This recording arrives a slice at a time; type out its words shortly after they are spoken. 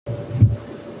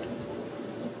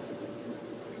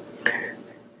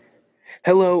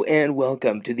Hello and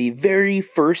welcome to the very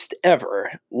first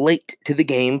ever Late to the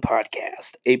Game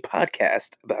podcast, a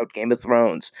podcast about Game of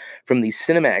Thrones from the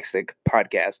Cinemaxic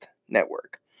Podcast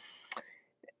Network.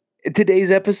 In today's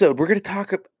episode, we're going to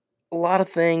talk a lot of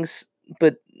things,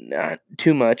 but not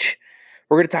too much.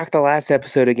 We're going to talk the last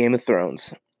episode of Game of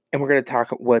Thrones, and we're going to talk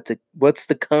what's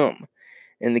to come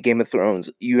in the Game of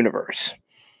Thrones universe.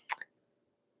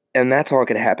 And that's all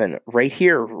going to happen right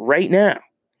here, right now,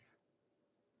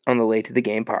 on the Late to the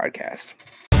Game podcast.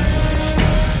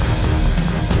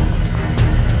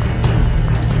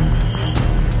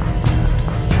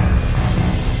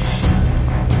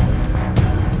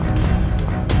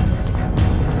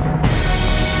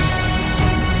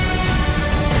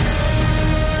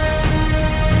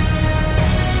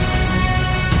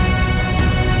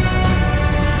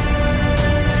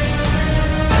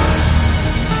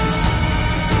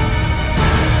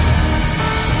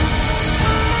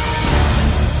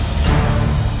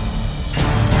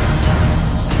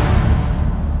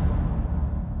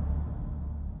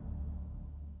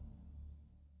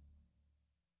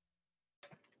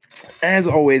 As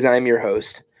always, I'm your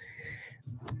host,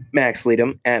 Max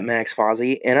Leadham at Max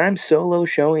Fozzie, and I'm solo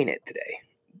showing it today.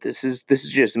 This is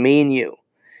just me and you.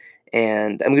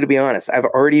 And I'm going to be honest, I've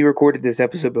already recorded this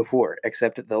episode before,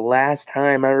 except the last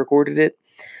time I recorded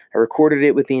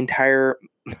it with the entire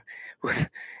with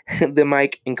the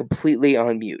mic and completely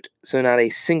on mute. So not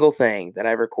a single thing that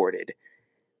I recorded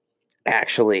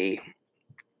actually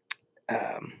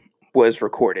was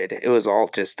recorded. It was all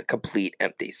just a complete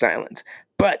empty silence.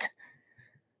 But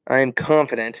I am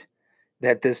confident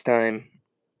that this time,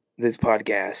 this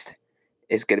podcast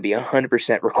is going to be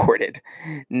 100% recorded.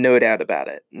 No doubt about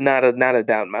it. Not a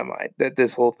doubt in my mind that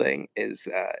this whole thing is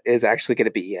actually going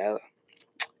to be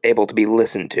able to be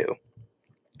listened to.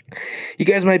 You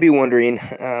guys might be wondering,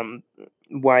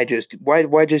 why just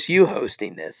you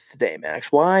hosting this today,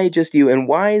 Max? Why just you? And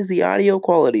why is the audio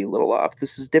quality a little off?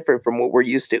 This is different from what we're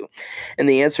used to. And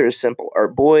the answer is simple. Our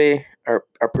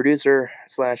producer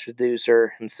 /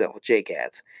 producer himself, Jay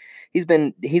Katz, he's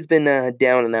been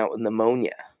down and out with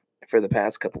pneumonia for the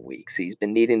past couple weeks. He's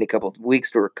been needing a couple of weeks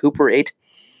to recuperate,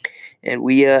 and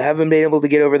we haven't been able to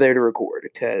get over there to record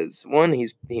because one,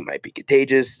 he might be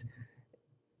contagious.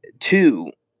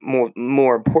 Two,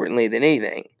 more importantly than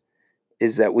anything,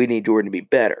 is that we need Jordan to be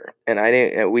better,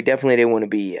 and we definitely didn't want to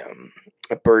be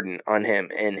a burden on him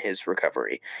in his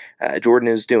recovery. Jordan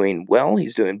is doing well;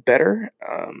 he's doing better,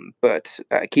 but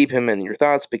keep him in your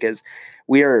thoughts because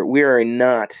we are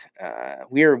nothing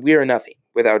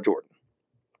without Jordan.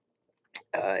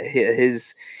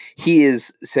 He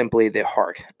is simply the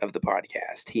heart of the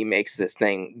podcast. He makes this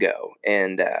thing go,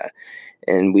 and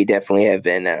we definitely have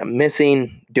been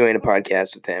missing doing a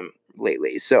podcast with him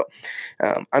lately. So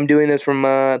I'm doing this from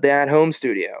the at-home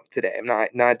studio today. I'm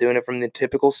not doing it from the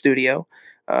typical studio.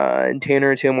 And Tanner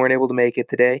and Tim weren't able to make it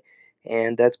today,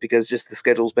 and that's because just the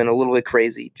schedule's been a little bit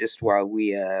crazy. Just while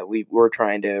we were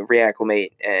trying to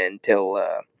reacclimate until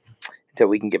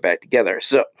we can get back together.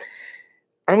 So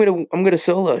I'm gonna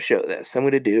solo show this. I'm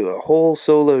gonna do a whole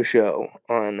solo show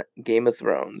on Game of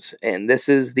Thrones, and this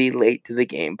is the Late to the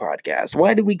Game podcast.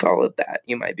 Why did we call it that?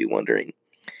 You might be wondering.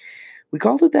 We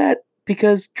called it that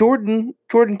because Jordan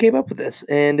came up with this,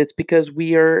 and it's because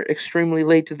we are extremely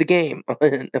late to the game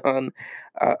on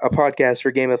a podcast for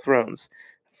Game of Thrones.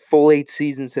 Full 8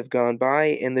 seasons have gone by,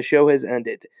 and the show has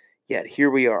ended. Yet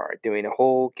here we are doing a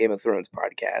whole Game of Thrones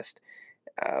podcast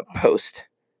post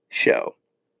show.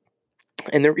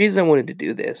 And the reason I wanted to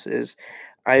do this is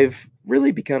I've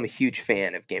really become a huge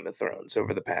fan of Game of Thrones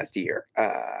over the past year.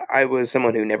 I was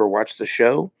someone who never watched the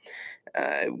show,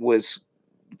 was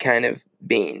kind of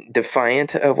being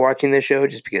defiant of watching the show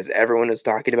just because everyone was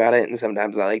talking about it, and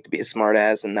sometimes I like to be a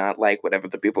smartass and not like what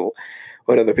other people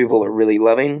are really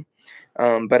loving.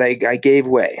 But I gave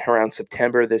way around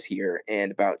September this year,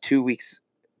 and about 2 weeks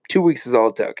is all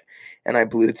it took, and I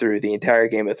blew through the entire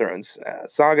Game of Thrones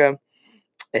saga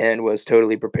and was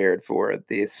totally prepared for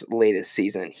this latest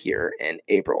season here in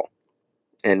April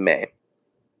and May.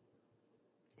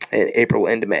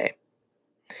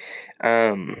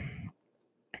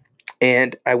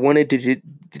 And I wanted to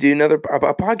do another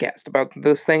podcast about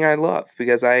this thing I love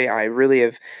because I really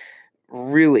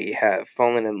have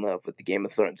fallen in love with the Game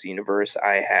of Thrones universe.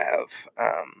 I have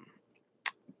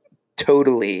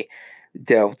totally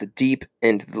delved deep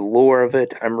into the lore of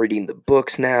it. I'm reading the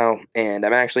books now, and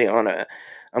I'm actually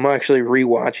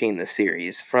rewatching the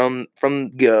series from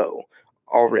go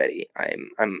already. I'm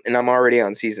already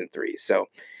on season 3, so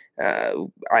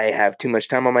I have too much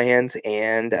time on my hands,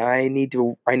 and I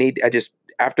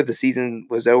after the season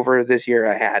was over this year,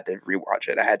 I had to rewatch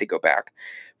it. I had to go back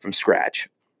from scratch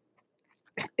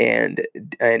and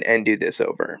do this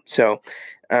over. So,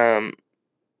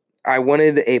 I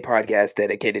wanted a podcast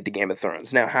dedicated to Game of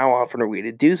Thrones. Now, how often are we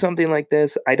to do something like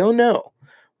this? I don't know,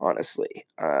 honestly.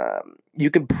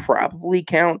 You can probably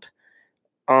count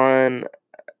on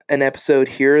an episode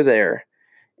here or there,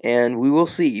 and we will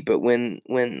see. But when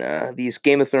these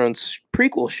Game of Thrones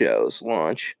prequel shows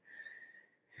launch,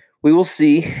 we will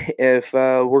see if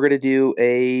we're going to do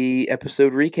a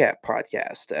episode recap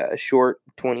podcast, a short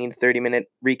 20 to 30 minute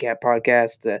recap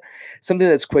podcast, something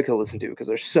that's quick to listen to, because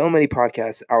there's so many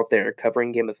podcasts out there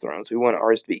covering Game of Thrones. We want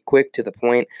ours to be quick, to the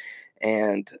point,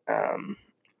 and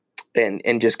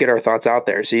just get our thoughts out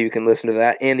there so you can listen to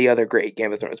that and the other great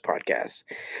Game of Thrones podcasts.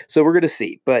 So we're going to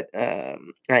see. But I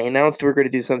announced we're going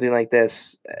to do something like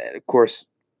this. Of course,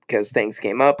 because things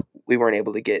came up, we weren't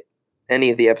able to get any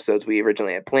of the episodes we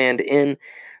originally had planned in,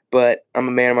 but I'm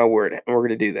a man of my word, and we're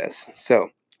going to do this. So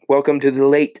welcome to the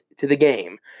Late to the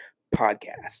Game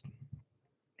podcast.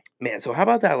 Man, so how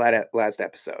about that last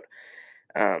episode?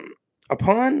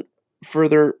 Upon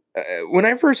further, when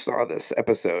I first saw this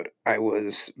episode, I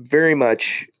was very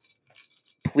much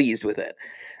pleased with it.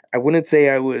 I wouldn't say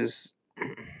I was.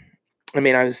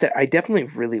 I definitely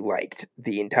really liked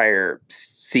the entire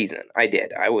season. I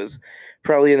did. I was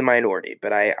probably in the minority,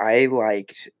 but I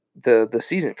liked the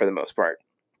season for the most part.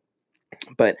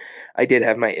 But I did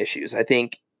have my issues. I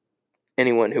think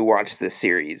anyone who watched this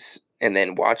series and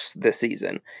then watched the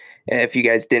season, if you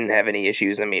guys didn't have any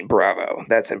issues, I mean, bravo.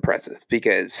 That's impressive,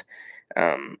 because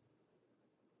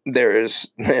there's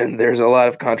a lot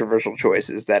of controversial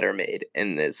choices that are made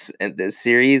in this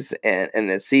series and in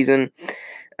this season.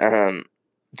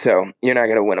 So you're not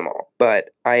going to win them all.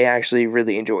 But I actually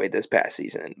really enjoyed this past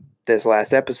season. This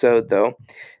last episode, though,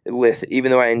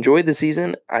 even though I enjoyed the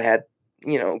season, I had,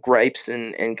 gripes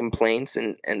and complaints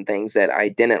and things that I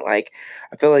didn't like.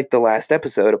 I feel like the last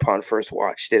episode, upon first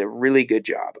watch, did a really good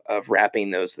job of wrapping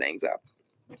those things up.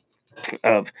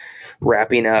 Of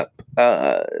wrapping up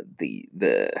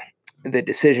the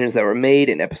decisions that were made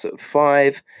in episode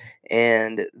 5,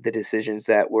 and the decisions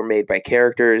that were made by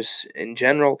characters in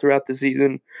general throughout the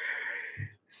season.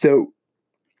 So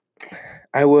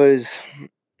I was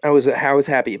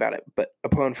happy about it. But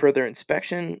upon further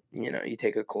inspection, you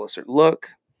take a closer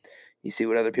look, you see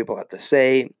what other people have to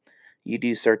say, you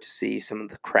do start to see some of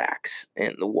the cracks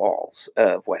in the walls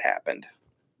of what happened.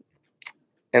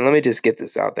 And let me just get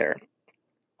this out there.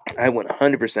 I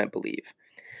 100%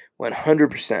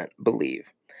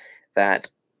 believe that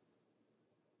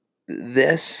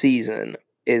this season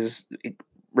is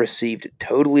received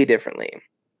totally differently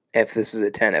if this is a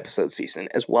 10-episode season,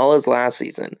 as well as last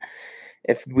season.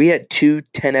 If we had 2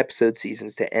 10-episode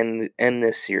seasons to end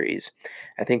this series,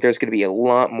 I think there's going to be a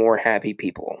lot more happy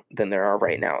people than there are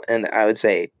right now. And I would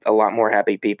say a lot more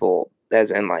happy people,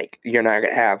 as in, like, you're not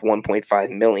going to have 1.5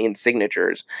 million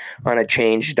signatures on a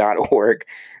change.org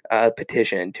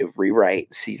petition to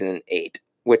rewrite season 8,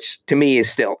 which to me is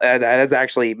still, that is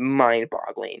actually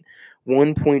mind-boggling.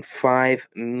 1.5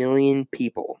 million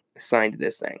people signed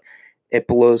this thing. It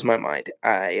blows my mind.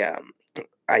 I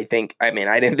didn't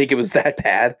think it was that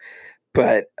bad,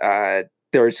 but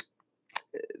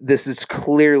this has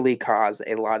clearly caused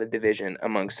a lot of division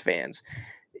amongst fans.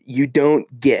 You don't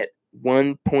get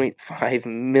 1.5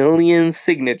 million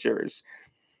signatures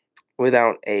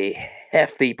without a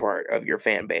hefty part of your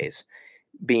fan base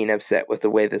being upset with the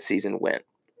way the season went.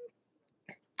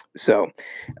 So,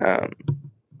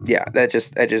 yeah, that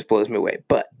just blows me away.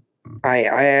 But I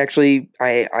actually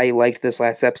liked this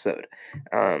last episode.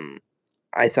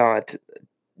 I thought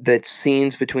the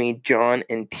scenes between Jon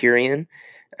and Tyrion,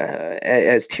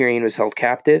 as Tyrion was held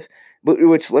captive,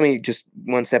 which, let me just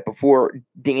one step before,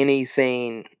 Dany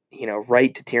saying,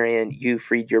 right to Tyrion, you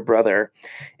freed your brother,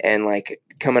 and like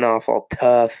coming off all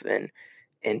tough, and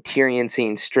Tyrion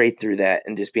seeing straight through that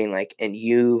and just being like, and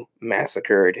you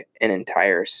massacred an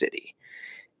entire city,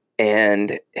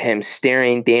 and him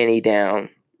staring Dany down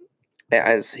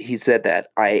as he said that,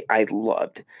 I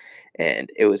loved.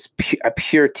 And it was a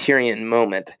pure Tyrion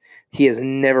moment. He has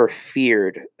never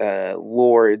feared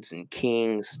lords and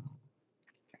kings,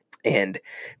 and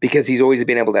because he's always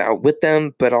been able to outwit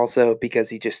them, but also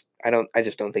because I just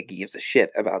don't think he gives a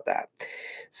shit about that.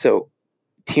 So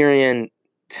Tyrion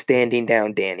standing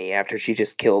down Dany after she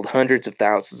just killed hundreds of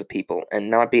thousands of people and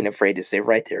not being afraid to say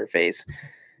right to her face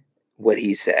what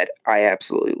he said, I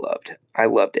absolutely loved. I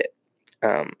loved it.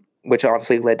 Which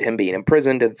obviously led to him being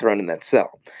imprisoned and thrown in that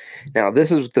cell. Now,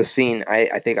 this is the scene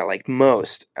I think I liked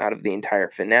most out of the entire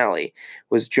finale,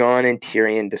 was Jon and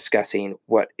Tyrion discussing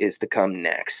what is to come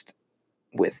next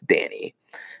with Danny.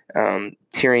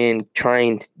 Tyrion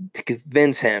trying to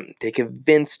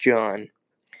convince Jon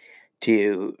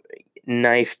to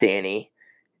knife Danny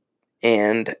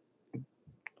and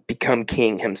become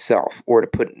king himself, or to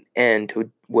put an end to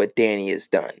what Danny has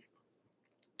done.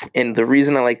 And the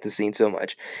reason I like the scene so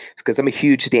much is because I'm a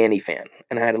huge Danny fan,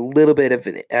 and I had a little bit of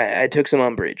I took some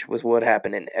umbrage with what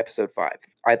happened in episode 5.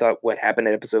 I thought what happened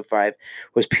in episode 5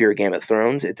 was pure Game of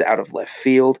Thrones. It's out of left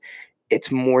field.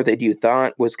 It's more than you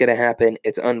thought was going to happen.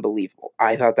 It's unbelievable.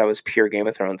 I thought that was pure Game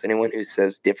of Thrones. Anyone who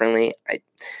says differently, I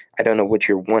don't know what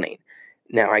you're wanting.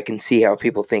 Now, I can see how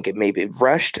people think it may be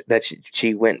rushed, that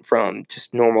she went from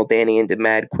just normal Danny into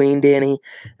Mad Queen Danny,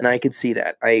 and I could see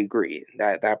that. I agree.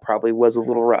 That probably was a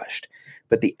little rushed.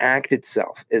 But the act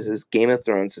itself is as Game of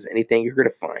Thrones as anything you're going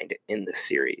to find in this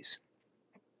series.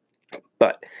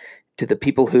 But to the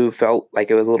people who felt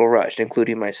like it was a little rushed,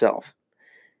 including myself,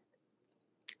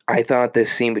 I thought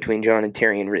this scene between Jon and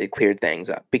Tyrion really cleared things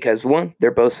up. Because, one, they're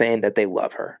both saying that they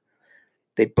love her.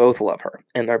 They both love her.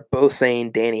 And they're both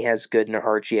saying Danny has good in her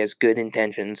heart. She has good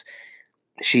intentions.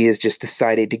 She has just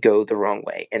decided to go the wrong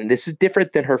way. And this is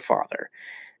different than her father.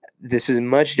 This is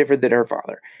much different than her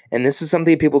father. And this is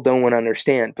something people don't want to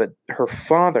understand. But her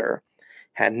father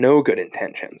had no good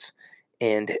intentions.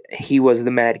 And he was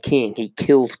the Mad King. He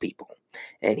killed people.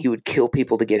 And he would kill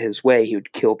people to get his way. He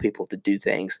would kill people to do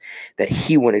things that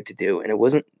he wanted to do. And it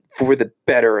wasn't for the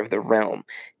better of the realm.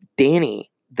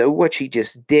 Danny, though what she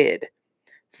just did,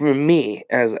 for me,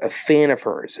 as a fan of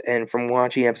hers, and from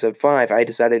watching episode 5, I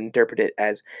decided to interpret it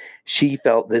as she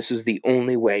felt this was the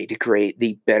only way to create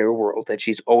the better world that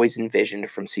she's always envisioned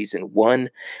from season 1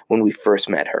 when we first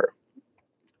met her.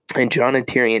 And Jon and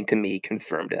Tyrion, to me,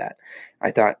 confirmed that.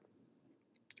 I thought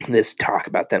this talk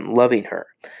about them loving her,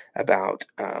 about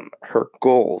her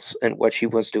goals and what she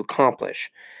wants to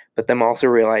accomplish, but them also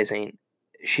realizing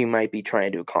she might be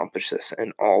trying to accomplish this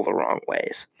in all the wrong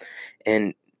ways.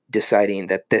 And deciding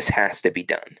that this has to be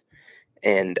done.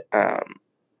 And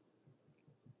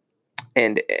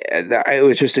it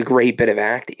was just a great bit of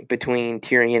acting between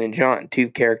Tyrion and Jon, two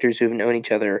characters who've known each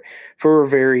other for a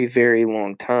very, very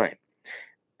long time.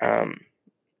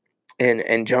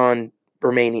 And Jon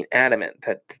remaining adamant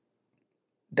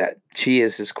that she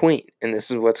is his queen, and this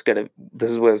is what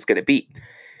it's gonna be.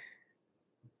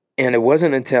 And it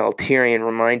wasn't until Tyrion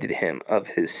reminded him of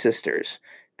his sisters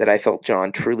that I felt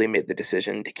Jon truly made the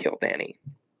decision to kill Danny.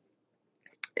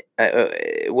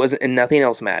 It wasn't, and nothing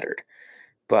else mattered,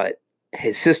 but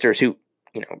his sisters, who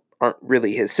aren't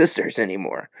really his sisters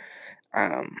anymore,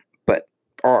 but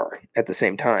are at the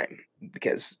same time,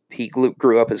 because he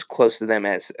grew up as close to them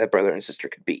as a brother and sister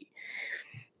could be.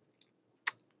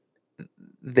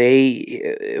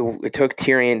 It took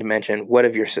Tyrion to mention, what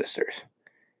of your sisters?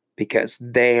 Because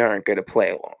they aren't going to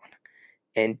play along.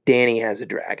 And Danny has a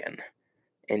dragon.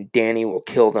 And Danny will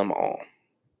kill them all.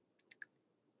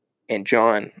 And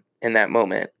Jon, in that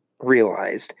moment,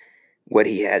 realized what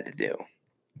he had to do.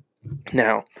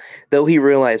 Now, though he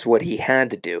realized what he had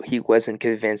to do, he wasn't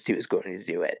convinced he was going to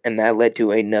do it. And that led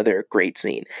to another great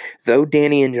scene. Though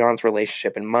Danny and Jon's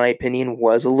relationship, in my opinion,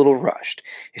 was a little rushed,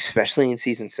 especially in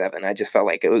season 7, I just felt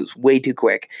like it was way too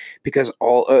quick, because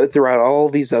throughout all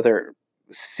these other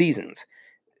seasons,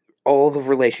 all the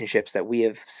relationships that we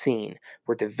have seen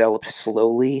were developed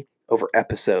slowly over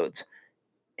episodes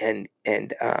and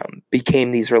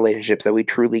became these relationships that we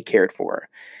truly cared for.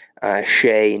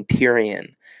 Shae and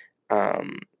Tyrion,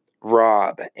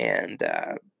 Robb, and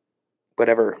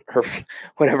whatever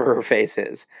her face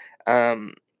is. Hell,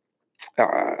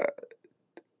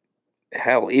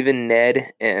 even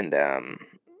Ned and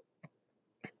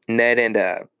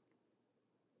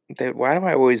why do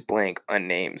I always blank on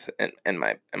names in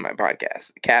my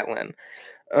podcast? Catelyn.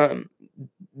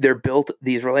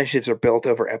 These relationships are built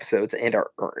over episodes and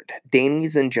are earned.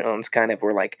 Danny's and Jon's kind of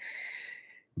were like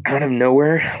out of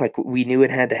nowhere. Like, we knew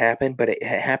it had to happen, but it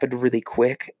happened really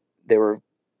quick. They were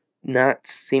not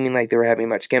seeming like they were having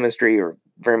much chemistry or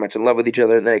very much in love with each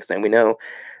other. The next thing we know,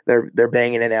 they're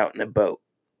banging it out in a boat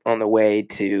on the way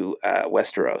to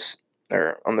Westeros,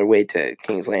 or on their way to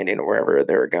King's Landing, or wherever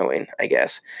they were going, I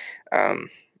guess. Or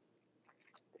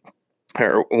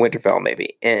Winterfell,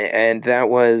 maybe. And that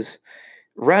was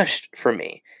rushed for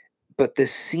me. But the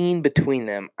scene between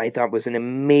them, I thought, was an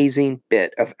amazing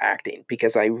bit of acting,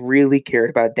 because I really cared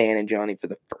about Dan and Johnny for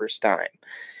the first time.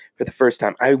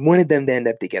 I wanted them to end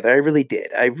up together. I really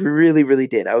did. I really, really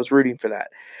did. I was rooting for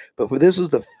that. But this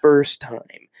was the first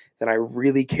time that I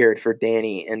really cared for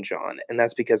Danny and Jon, and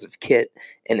that's because of Kit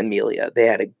and Emilia. They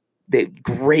had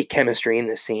great chemistry in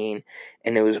the scene,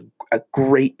 and it was a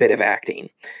great bit of acting.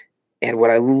 And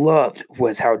what I loved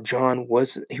was how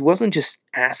he wasn't just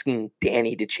asking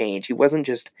Dany to change. He wasn't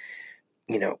just,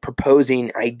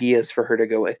 proposing ideas for her to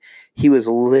go with. He was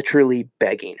literally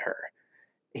begging her.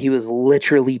 He was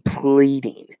literally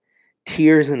pleading,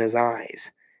 tears in his eyes,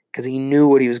 because he knew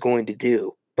what he was going to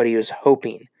do, but he was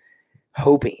hoping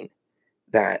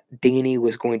that Dany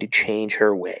was going to change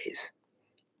her ways,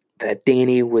 that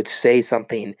Dany would say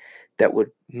something that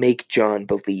would make Jon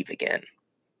believe again.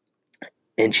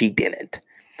 And she didn't.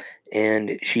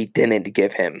 And she didn't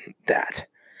give him that.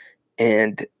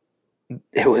 And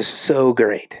it was so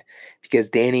great because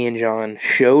Dany and Jon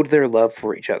showed their love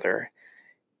for each other.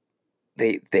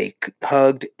 They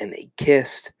hugged and they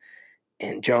kissed.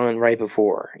 And Jon, right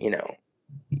before,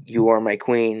 you are my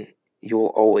queen, you will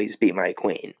always be my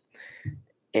queen.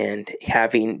 And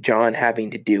Jon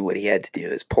having to do what he had to do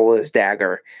is pull his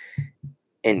dagger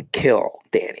and kill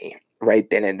Dany right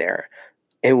then and there.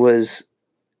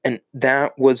 And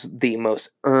that was the most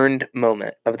earned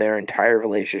moment of their entire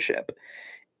relationship.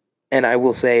 And I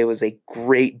will say it was a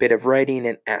great bit of writing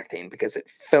and acting because it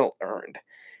felt earned.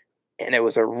 And it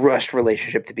was a rushed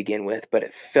relationship to begin with, but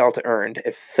it felt earned.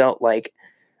 It felt like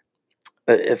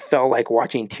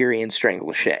watching Tyrion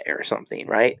strangle Shay or something,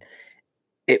 right?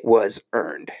 It was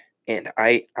earned. And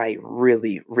I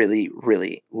really, really,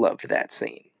 really loved that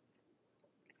scene.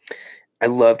 I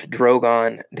loved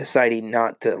Drogon deciding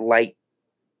not to light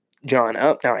Jon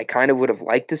up. Now, I kind of would have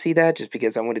liked to see that just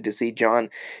because I wanted to see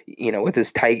Jon, with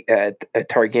his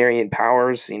Targaryen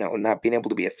powers, not being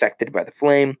able to be affected by the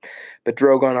flame. But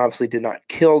Drogon obviously did not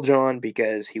kill Jon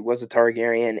because he was a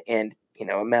Targaryen and,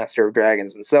 a master of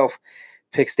dragons himself,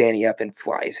 picks Dany up and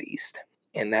flies east.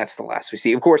 And that's the last we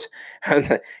see. Of course,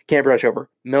 can't brush over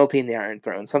melting the Iron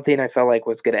Throne. Something I felt like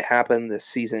was going to happen this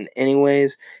season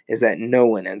anyways is that no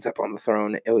one ends up on the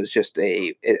throne. It was just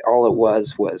all it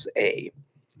was a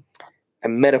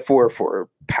metaphor for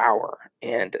power,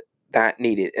 and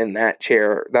that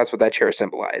chair, that's what that chair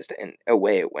symbolized, and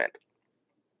away it went.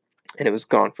 And it was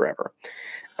gone forever.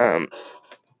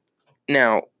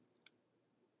 Now,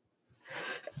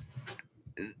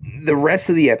 the rest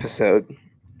of the episode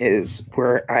is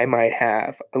where I might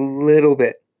have a little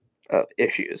bit of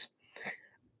issues.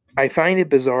 I find it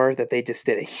bizarre that they just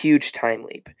did a huge time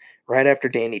leap right after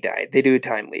Dany died. They do a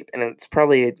time leap, and it's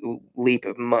probably a leap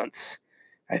of months.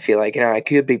 I feel like, I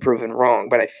could be proven wrong,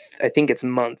 but I think it's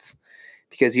months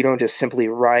because you don't just simply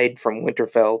ride from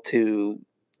Winterfell to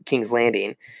King's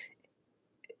Landing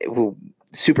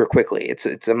super quickly.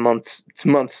 It's a months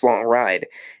long ride,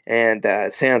 and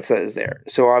Sansa is there.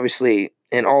 So obviously,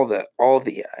 and all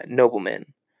the noblemen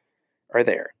are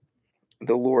there,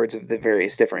 the lords of the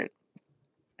various different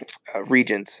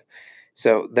regions.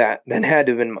 So that had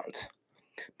to have been months.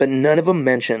 But none of them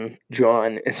mention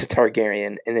Jon is a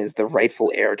Targaryen and is the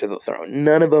rightful heir to the throne.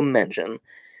 None of them mention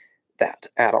that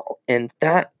at all. And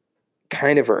that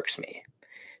kind of irks me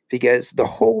because the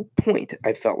whole point,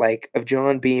 I felt like, of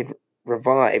Jon being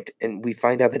revived and we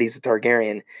find out that he's a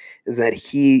Targaryen is that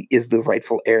he is the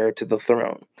rightful heir to the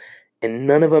throne. And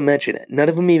none of them mention it. None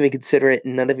of them even consider it.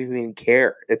 None of them even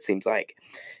care, it seems like.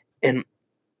 And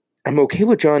I'm okay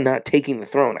with Jon not taking the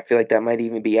throne. I feel like that might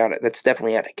even be that's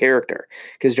definitely out of character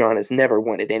because Jon has never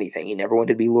wanted anything. He never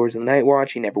wanted to be Lords of the Night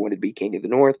Watch. He never wanted to be King of the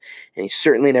North. And he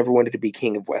certainly never wanted to be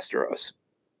King of Westeros.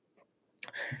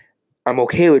 I'm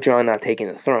okay with Jon not taking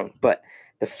the throne, but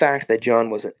the fact that Jon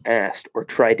wasn't asked or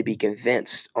tried to be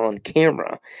convinced on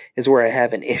camera is where I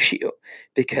have an issue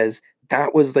because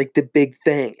that was like the big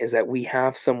thing is that we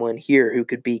have someone here who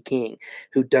could be king,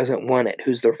 who doesn't want it,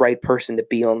 who's the right person to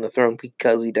be on the throne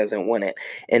because he doesn't want it.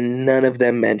 And none of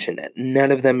them mentioned it. None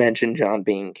of them mentioned Jon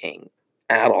being king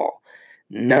at all.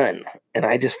 None. And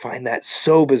I just find that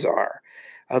so bizarre.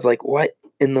 I was like, what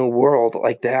in the world?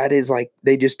 Like, that is like,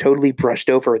 they just totally brushed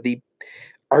over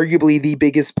arguably the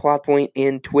biggest plot point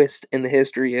and twist in the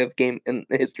history of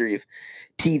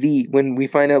TV when we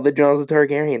find out that Jon's a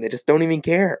Targaryen. They just don't even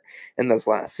care in this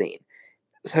last scene.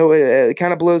 So it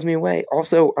kind of blows me away.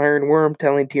 Also, Iron Worm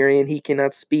telling Tyrion he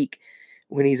cannot speak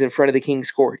when he's in front of the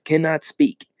king's court. Cannot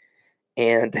speak.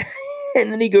 And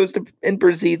and then he goes to and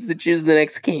proceeds to choose the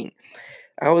next king.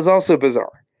 That was also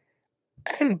bizarre.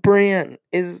 And Bran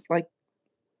is like,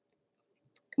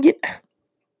 yeah,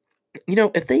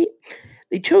 if they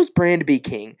chose Bran to be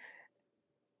king,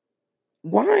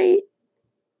 why?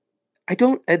 I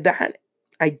don't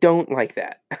like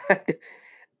that.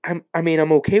 I'm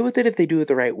okay with it if they do it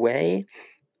the right way.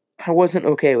 I wasn't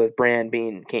okay with Bran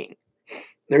being king.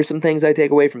 There's some things I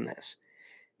take away from this.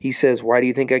 He says, "Why do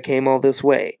you think I came all this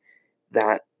way?"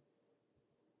 That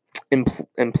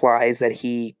implies that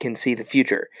he can see the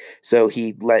future. So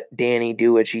he let Dany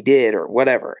do what she did or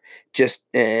whatever. Just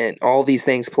and all these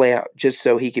things play out just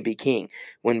so he could be king.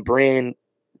 When Bran,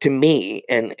 to me,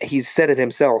 and he's said it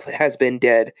himself, has been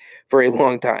dead for a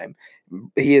long time.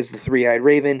 He is the three-eyed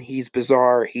raven. He's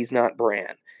bizarre. He's not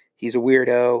Bran. He's a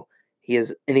weirdo. He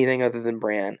is anything other than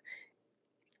Bran.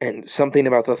 And something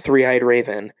about the three-eyed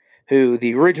raven, who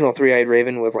the original three-eyed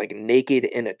raven was like naked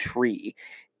in a tree,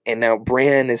 and now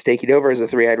Bran is taking over as a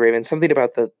three-eyed raven. Something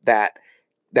about that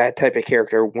type of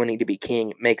character wanting to be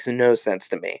king makes no sense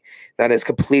to me. That is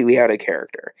completely out of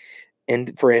character.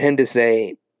 And for him to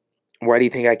say, "Why do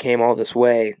you think I came all this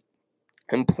way?"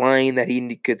 implying that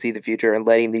he could see the future and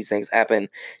letting these things happen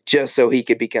just so he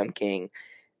could become king,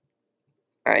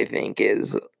 I think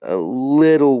is a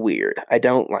little weird. I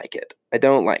don't like it. I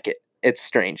don't like it. It's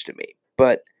strange to me.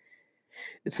 But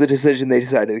it's the decision they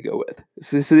decided to go with.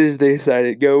 It's the decision they decided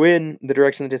to go in, the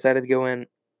direction they decided to go in.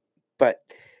 But,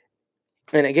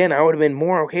 and again, I would have been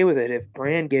more okay with it if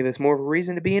Bran gave us more of a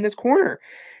reason to be in his corner.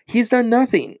 He's done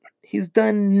nothing. He's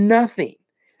done nothing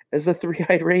as a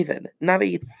three-eyed raven. Not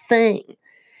a thing.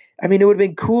 I mean, it would have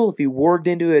been cool if he warged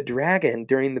into a dragon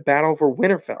during the battle for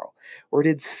Winterfell, or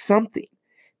did something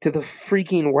to the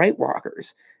freaking White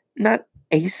Walkers. Not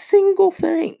a single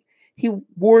thing. He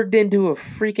warged into a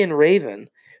freaking raven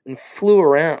and flew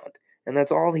around, and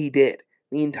that's all he did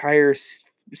the entire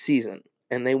season,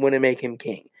 and they want to make him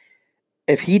king.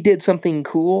 If he did something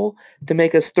cool to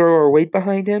make us throw our weight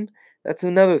behind him, that's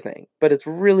another thing. But it's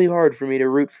really hard for me to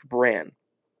root for Bran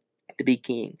to be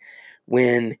king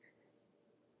when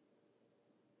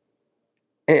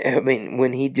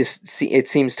when he just it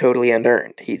seems totally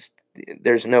unearned.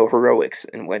 There's no heroics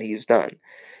in what he's done.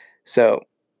 So,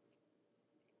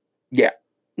 yeah,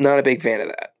 not a big fan of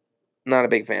that. Not a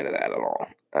big fan of that at all.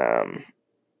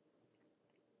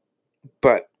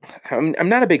 But I'm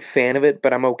not a big fan of it,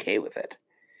 but I'm okay with it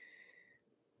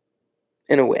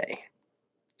in a way.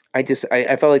 I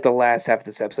felt like the last half of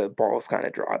this episode, balls kind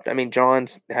of dropped. I mean,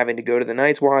 Jon's having to go to the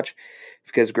Night's Watch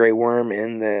because Grey Worm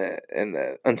and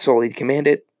the Unsullied command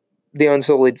it. The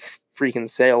Unsullied freaking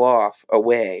sail off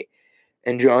away,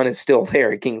 and Jon is still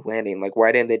there at King's Landing. Like,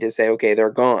 why didn't they just say, okay, they're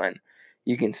gone?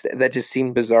 You can. That just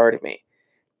seemed bizarre to me.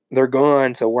 They're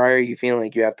gone, so why are you feeling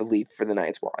like you have to leave for the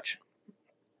Night's Watch?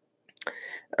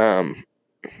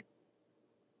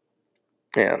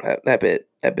 Yeah, that bit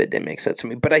didn't make sense to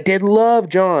me. But I did love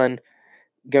Jon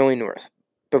going north.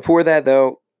 Before that,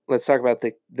 though, let's talk about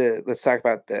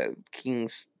the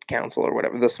King's Council or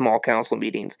whatever, the small council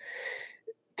meetings.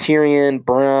 Tyrion,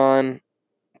 Bronn,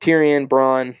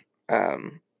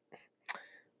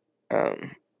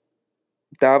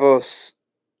 Davos,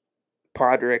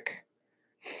 Podrick,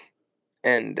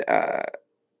 and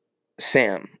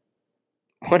Sam.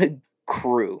 What a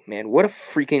crew, man. What a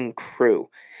freaking crew.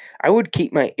 I would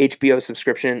keep my HBO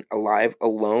subscription alive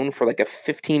alone for like a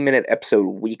 15-minute episode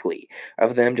weekly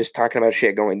of them just talking about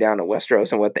shit going down in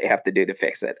Westeros and what they have to do to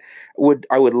fix it.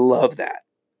 I would love that.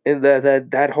 And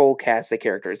that whole cast of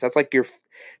characters. That's like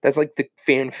the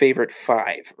fan favorite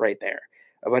 5 right there.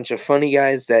 A bunch of funny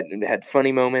guys that had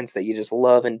funny moments that you just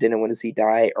love and didn't want to see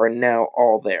die are now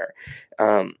all there.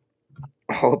 All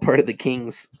a part of the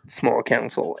King's small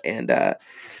council, and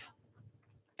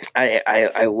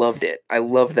I loved it. I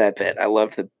loved that bit. I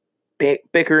loved the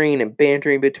bickering and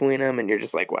bantering between them, and you're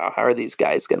just like, wow, how are these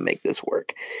guys gonna make this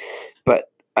work? But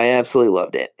I absolutely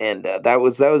loved it, and that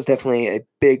was definitely a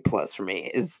big plus for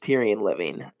me is Tyrion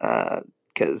living,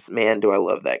 because man, do I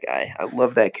love that guy. I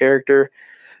love that character.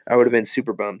 I would have been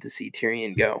super bummed to see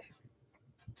Tyrion go.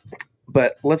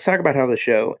 But let's talk about how the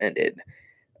show ended.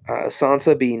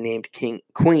 Sansa being named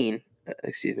Queen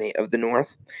of the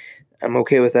North. I'm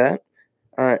okay with that.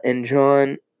 And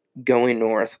Jon going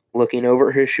north, looking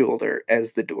over his shoulder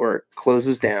as the door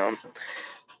closes down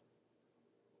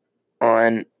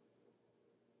on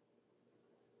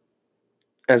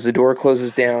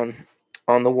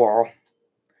the wall.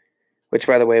 Which,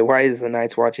 by the way, why is the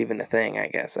Night's Watch even a thing? I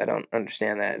guess I don't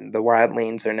understand that. The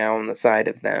Wildlings are now on the side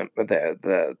of them,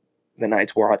 the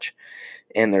Night's Watch,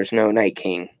 and there's no Night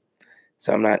King,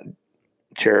 so I'm not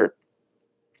sure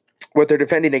what they're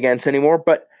defending against anymore.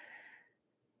 But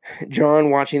Jon,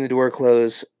 watching the door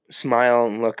close, smile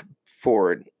and look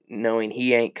forward, knowing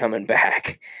he ain't coming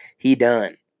back. He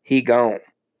done. He gone.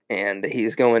 And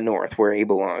he's going north where he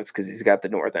belongs because he's got the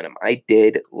north in him. I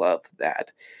did love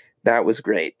that. That was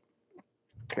great.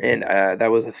 And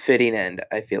that was a fitting end,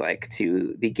 I feel like,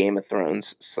 to the Game of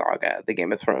Thrones saga, the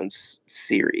Game of Thrones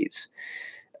series.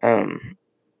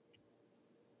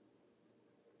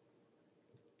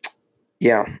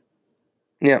 Yeah.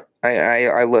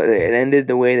 It ended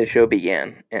the way the show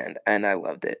began, and I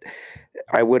loved it.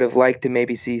 I would have liked to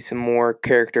maybe see some more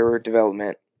character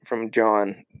development from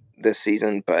John this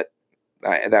season, but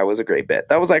that was a great bit.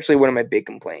 That was actually one of my big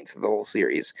complaints of the whole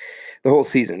series, the whole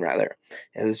season rather,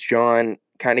 is John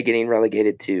kind of getting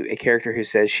relegated to a character who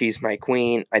says she's my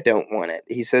queen. I don't want it.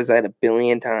 He says that a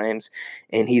billion times,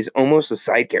 and he's almost a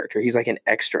side character. He's like an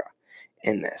extra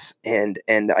in this. And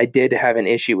I did have an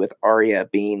issue with Arya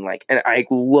being like, and I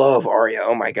love Arya.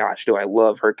 Oh my gosh, do I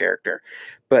love her character.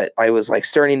 But I was like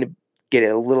starting to get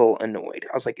a little annoyed.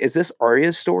 I was like, is this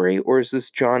Arya's story or is this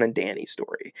John and Dany's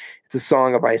story? It's a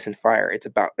Song of Ice and Fire.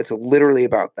 It's literally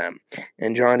about them.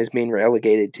 And John is being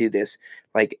relegated to this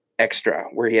like extra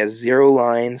where he has 0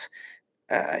 lines.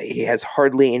 He has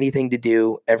hardly anything to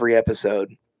do every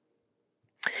episode.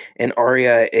 And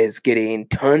Arya is getting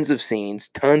tons of scenes,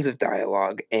 tons of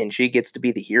dialogue, and she gets to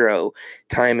be the hero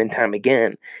time and time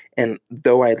again. And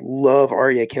though I love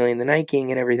Arya killing the Night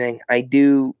King and everything, I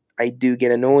do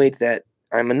get annoyed that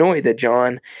I'm annoyed that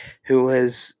John, who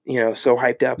was, so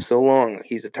hyped up so long,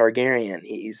 he's a Targaryen.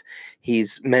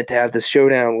 He's meant to have this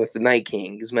showdown with the Night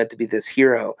King. He's meant to be this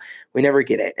hero. We never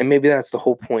get it. And maybe that's the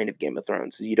whole point of Game of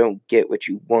Thrones, is you don't get what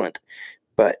you want.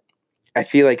 But I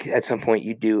feel like at some point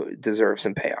you do deserve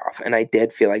some payoff. And I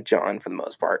did feel like John, for the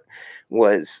most part,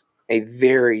 was a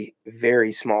very,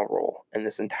 very small role in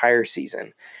this entire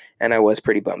season. And I was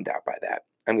pretty bummed out by that.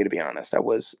 I'm going to be honest. I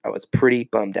was pretty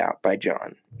bummed out by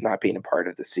John not being a part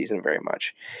of this season very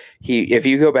much. If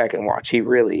you go back and watch, he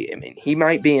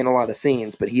might be in a lot of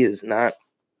scenes, but he is not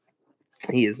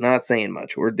saying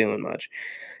much or doing much.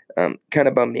 Kind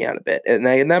of bummed me out a bit. And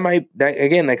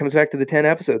that comes back to the 10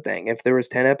 episode thing. If there was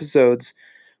 10 episodes,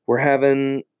 we're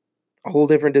having a whole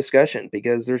different discussion,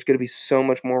 because there's going to be so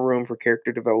much more room for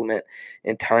character development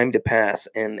and time to pass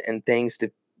and things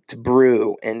to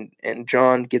brew, and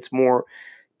John gets more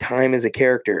time as a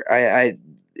character. And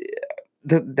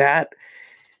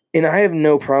I have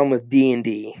no problem with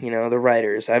D&D, the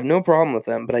writers. I have no problem with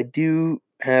them, but I do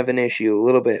have an issue a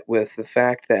little bit with the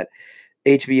fact that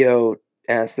HBO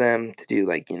asked them to do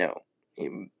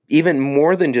even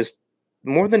more than just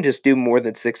do more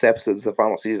than 6 episodes the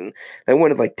final season. They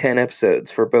wanted like 10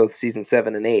 episodes for both season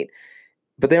 7 and 8,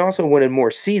 but they also wanted more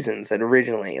seasons than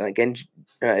originally.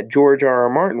 George R.R.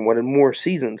 Martin wanted more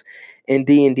seasons, and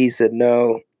D&D said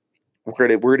no. We're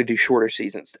gonna do shorter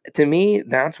seasons. To me,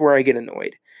 that's where I get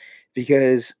annoyed,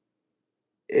 because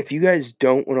if you guys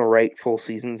don't want to write full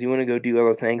seasons, you want to go do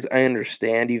other things. I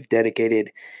understand you've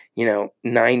dedicated,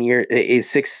 9 years,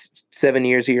 6, 7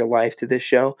 years of your life to this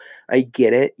show. I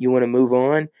get it. You want to move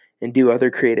on and do other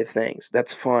creative things.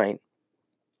 That's fine.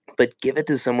 But give it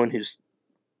to someone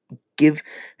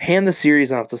hand the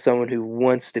series off to someone who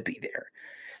wants to be there,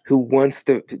 who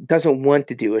doesn't want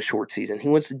to do a short season. He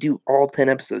wants to do all 10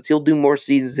 episodes. He'll do more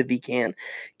seasons if he can.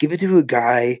 Give it to a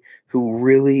guy who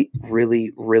really,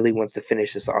 really, really wants to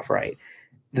finish this off right.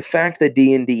 The fact that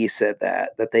D&D said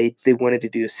that they wanted to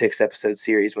do a 6-episode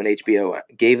series when HBO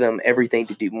gave them everything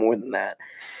to do more than that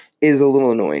is a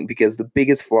little annoying, because the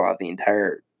biggest flaw of the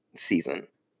entire season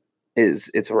is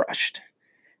it's rushed.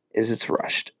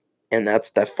 And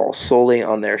that falls solely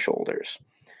on their shoulders.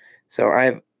 So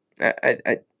I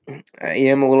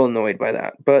am a little annoyed by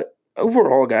that. But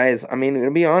overall, guys,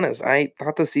 to be honest, I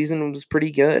thought the season was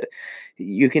pretty good.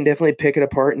 You can definitely pick it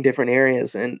apart in different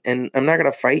areas, and I'm not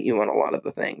going to fight you on a lot of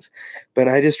the things, but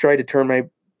I just tried to turn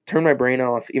my brain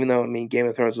off, even though, Game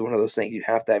of Thrones is one of those things you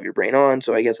have to have your brain on,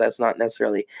 so I guess that's not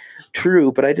necessarily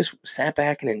true, but I just sat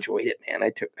back and enjoyed it, man.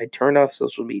 I turned off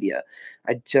social media.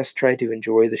 I just tried to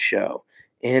enjoy the show,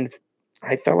 and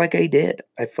I felt like I did.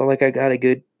 I felt like I got a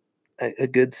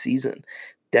good season.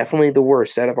 Definitely the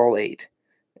worst out of all 8.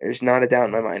 There's not a doubt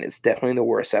in my mind. It's definitely the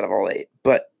worst out of all 8.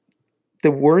 But the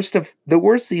worst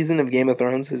season of Game of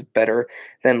Thrones is better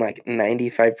than like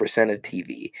 95% of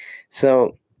TV.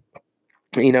 So,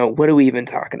 what are we even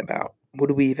talking about?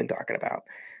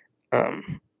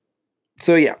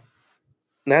 So yeah,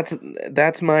 that's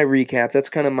my recap. That's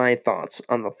kind of my thoughts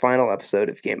on the final episode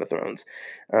of Game of Thrones.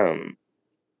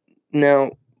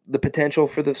 Now, the potential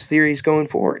for the series going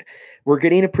forward. We're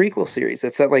getting a prequel series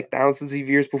that's set like thousands of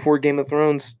years before Game of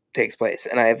Thrones takes place,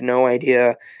 and I have no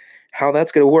idea how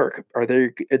that's going to work. Are they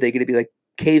going to be like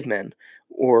cavemen,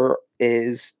 or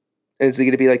is it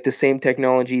going to be like the same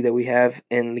technology that we have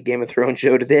in the Game of Thrones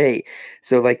show today?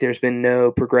 So like there's been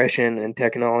no progression in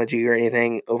technology or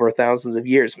anything over thousands of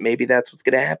years. Maybe that's what's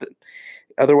going to happen.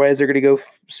 Otherwise, they're going to go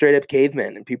straight up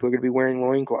cavemen, and people are going to be wearing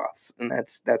loincloths, and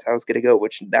that's how it's going to go,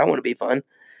 which that wouldn't be fun.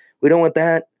 We don't want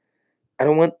that. I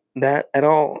don't want that at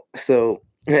all. So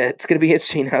It's going to be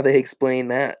interesting how they explain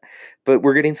that. But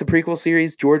we're getting some prequel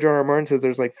series. George R. R. Martin says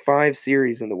there's like 5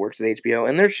 series in the works at HBO,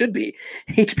 and there should be.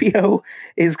 HBO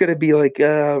is going to be like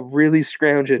really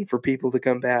scrounging for people to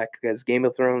come back because Game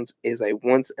of Thrones is a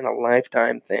once in a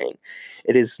lifetime thing.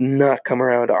 It is not come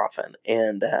around often,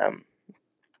 and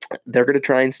they're going to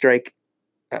try and strike,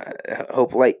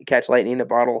 catch lightning in a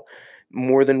bottle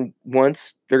more than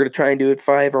once. They're going to try and do it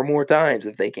 5 or more times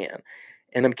if they can,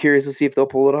 and I'm curious to see if they'll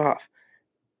pull it off.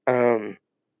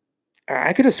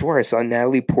 I could have swore I saw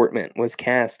Natalie Portman was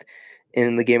cast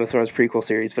in the Game of Thrones prequel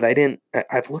series, but I didn't.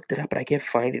 I've looked it up, but I can't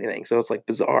find anything. So it's like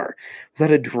bizarre. Was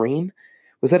that a dream?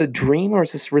 Was that a dream, or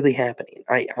is this really happening?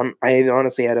 I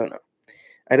honestly, I don't know.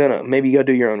 I don't know. Maybe you gotta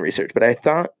do your own research. But I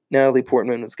thought Natalie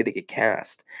Portman was gonna get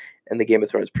cast in the Game of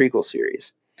Thrones prequel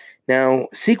series. Now,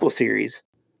 sequel series,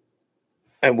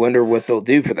 I wonder what they'll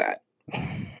do for that.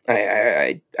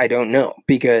 I don't know,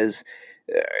 because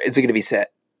is it gonna be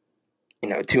set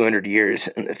 200 years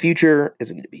in the future? Is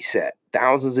it going to be set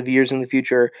thousands of years in the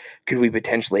future? Could we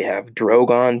potentially have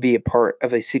Drogon be a part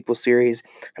of a sequel series?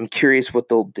 I'm curious what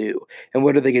they'll do. And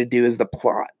what are they going to do as the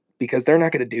plot? Because they're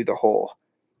not going to do the whole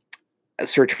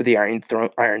search for the Iron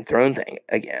Throne thing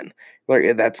again.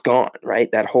 That's gone,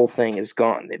 right? That whole thing is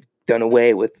gone. They've done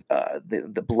away with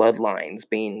the bloodlines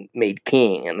being made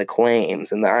king and the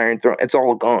claims and the Iron Throne. It's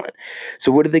all gone.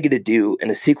 So what are they going to do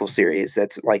in a sequel series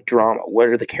that's like drama? What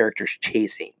are the characters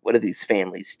chasing? What are these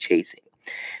families chasing?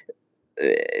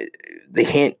 They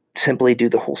can't simply do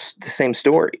the same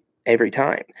story every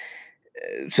time.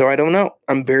 So I don't know.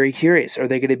 I'm very curious. Are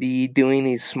they going to be doing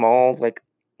these small, like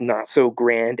not so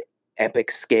grand,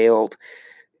 epic scaled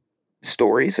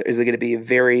stories? Is it going to be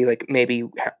very like maybe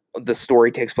the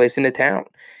story takes place in a town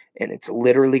and it's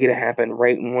literally going to happen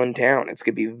right in one town? It's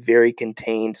going to be a very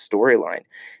contained storyline.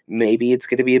 Maybe it's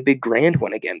going to be a big grand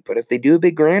one again. But if they do a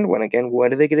big grand one again,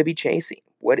 what are they going to be chasing?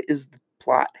 What is the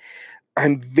plot?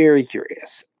 I'm very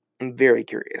curious. I'm very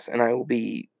curious, and I will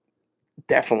be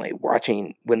definitely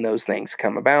watching when those things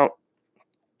come about.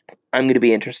 I'm going to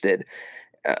be interested.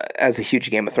 As a huge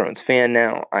Game of Thrones fan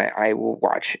now, I will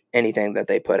watch anything that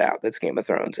they put out that's Game of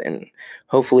Thrones, and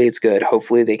hopefully it's good.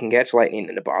 Hopefully they can catch lightning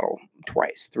in a bottle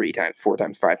twice, 3 times, 4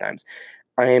 times, 5 times.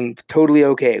 I am totally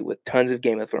okay with tons of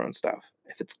Game of Thrones stuff.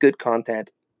 If it's good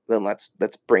content, then let's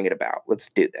bring it about. Let's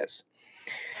do this.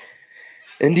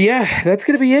 And yeah, that's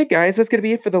going to be it, guys. That's going to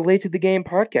be it for the Late to the Game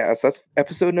podcast. That's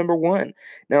episode number 1.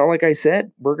 Now, like I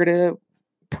said, we're going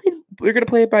to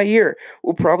play it by ear.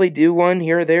 We'll probably do one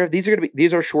here or there. These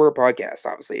are shorter podcasts,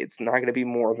 obviously. It's not going to be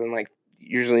more than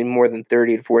usually more than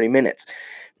 30 to 40 minutes.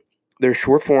 They're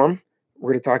short form.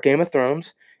 We're going to talk Game of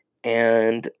Thrones,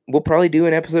 and we'll probably do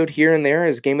an episode here and there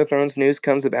as Game of Thrones news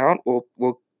comes about.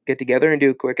 We'll get together and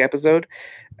do a quick episode.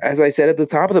 As I said at the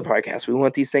top of the podcast, we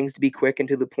want these things to be quick and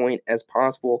to the point as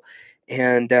possible,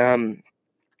 and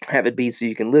have it be so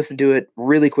you can listen to it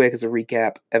really quick as a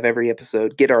recap of every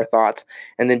episode, get our thoughts,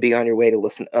 and then be on your way to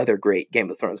listen to other great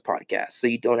Game of Thrones podcasts. So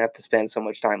you don't have to spend so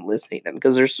much time listening to them,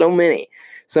 because there's so many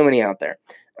out there.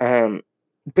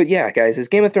 But yeah, guys, as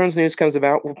Game of Thrones news comes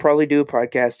about, we'll probably do a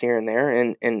podcast here and there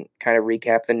and kind of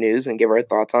recap the news and give our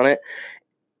thoughts on it.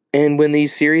 And when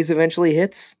these series eventually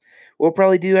hits, we'll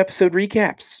probably do episode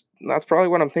recaps. That's probably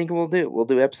what I'm thinking we'll do. We'll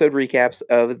do episode recaps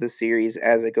of the series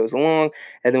as it goes along,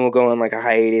 and then we'll go on like a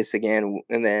hiatus again,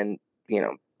 and then,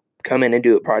 come in and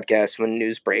do a podcast when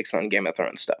news breaks on Game of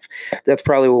Thrones stuff. That's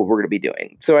probably what we're going to be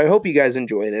doing. So I hope you guys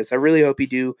enjoy this. I really hope you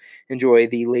do enjoy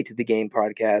the Late to the Game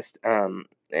podcast.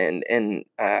 And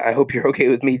I hope you're okay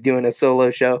with me doing a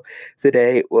solo show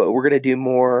today. Well, we're going to do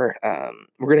more.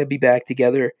 We're going to be back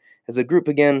together as a group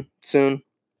again soon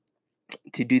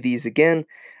to do these again.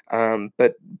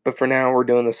 But for now, we're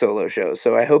doing the solo show.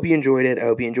 So I hope you enjoyed it. I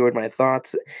hope you enjoyed my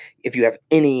thoughts. If you have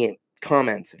any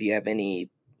comments, if you have any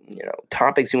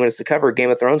topics you want us to cover Game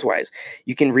of Thrones wise,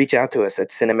 you can reach out to us at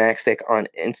Cinemaxtic on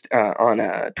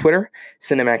Twitter,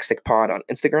 CinemaxticPod on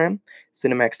Instagram,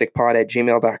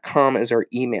 CinemaxticPod@gmail.com is our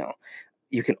email.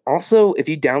 You can also, if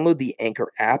you download the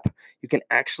Anchor app, you can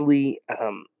actually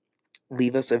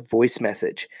leave us a voice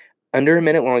message. Under a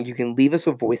minute long, you can leave us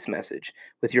a voice message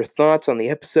with your thoughts on the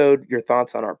episode, your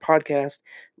thoughts on our podcast.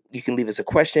 You can leave us a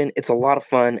question. It's a lot of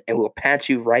fun, and we'll patch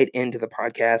you right into the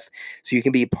podcast so you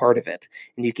can be a part of it.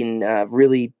 And you can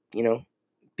really,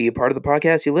 be a part of the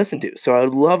podcast you listen to. So I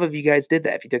would love if you guys did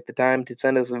that. If you took the time to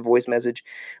send us a voice message,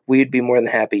 we'd be more than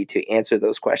happy to answer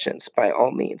those questions by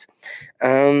all means.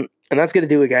 And that's going to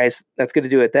do it, guys. That's going to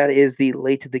do it. That is the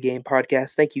Late to the Game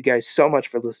podcast. Thank you guys so much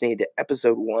for listening to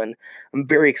episode 1. I'm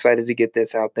very excited to get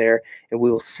this out there, and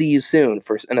we will see you soon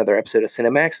for another episode of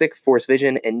Cinemaxtic, Force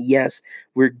Vision. And yes,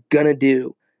 we're going to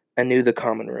do anew the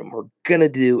Common Room. We're going to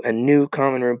do a new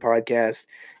Common Room podcast,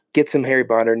 get some Harry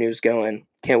Potter news going.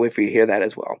 Can't wait for you to hear that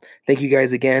as well. Thank you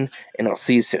guys again, and I'll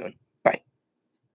see you soon.